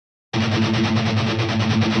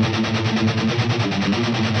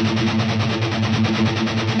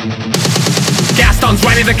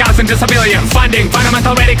Running the cows into civilians, funding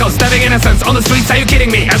fundamental radicals, stabbing innocents on the streets. Are you kidding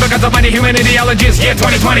me? Advocates of money, human ideologies, year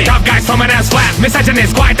 2020. Tough guys from an ass flat,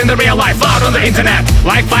 misogynist, quiet in the real life, loud on the internet.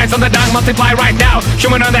 Like flies on the dung, multiply right now.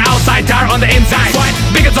 Human on the outside, tar on the inside. What?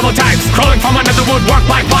 Bigots of all times, crawling from under the woodwork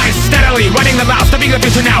like flies. Steadily running the mouth, stopping the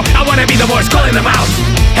future now. I wanna be the voice, calling them out.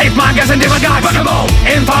 Hate mongers and demagogues, buckable.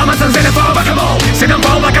 Informants and xenophobes, buckable. See them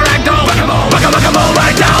fall like a ragdoll, buckable. Buckable,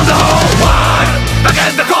 right down the hole. What? Back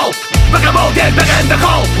in the cold. Buckable, dead, back in the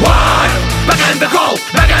cold. What? Back in the cold,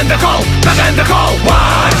 back in the cold, back in the cold.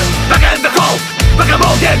 What? Back in the cold.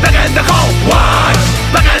 Buckable, dead, back in the cold. What?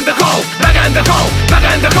 Back in the cold, back in the cold, back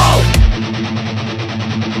in the cold.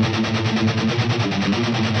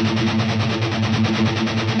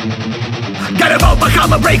 Gotta vote,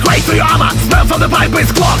 become a break right through your armor. Smell from the pipe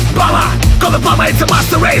is clogged, bomber. Call the plumber, it's a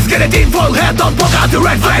master race. Get a tinfoil head, don't poke out the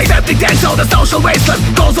red face. Septic tanks on the social wasteland.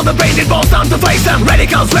 Calls on the painted balls down to face them.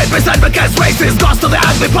 Radicals, rapists, advocates, racists. Ghost of the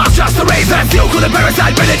ugly past, just a race. That's you who the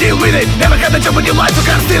parasite, better deal with it. Never had the job in your life, you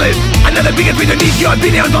can't steal it. Another bigot with unique your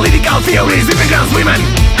opinion, political theories, immigrants, women.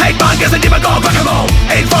 Hate mongers and demagogue, buckable.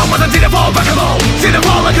 Hate farmers and xenophobes, buckable.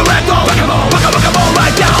 Xenophobes like a ragdoll, buckable. Buckable,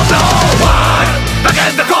 right down the hole. What? Back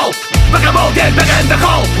in the cold. Buckable, dead, back in the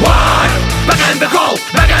cold. What? Back in the cold,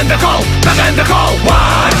 back in the cold, back in the cold. What?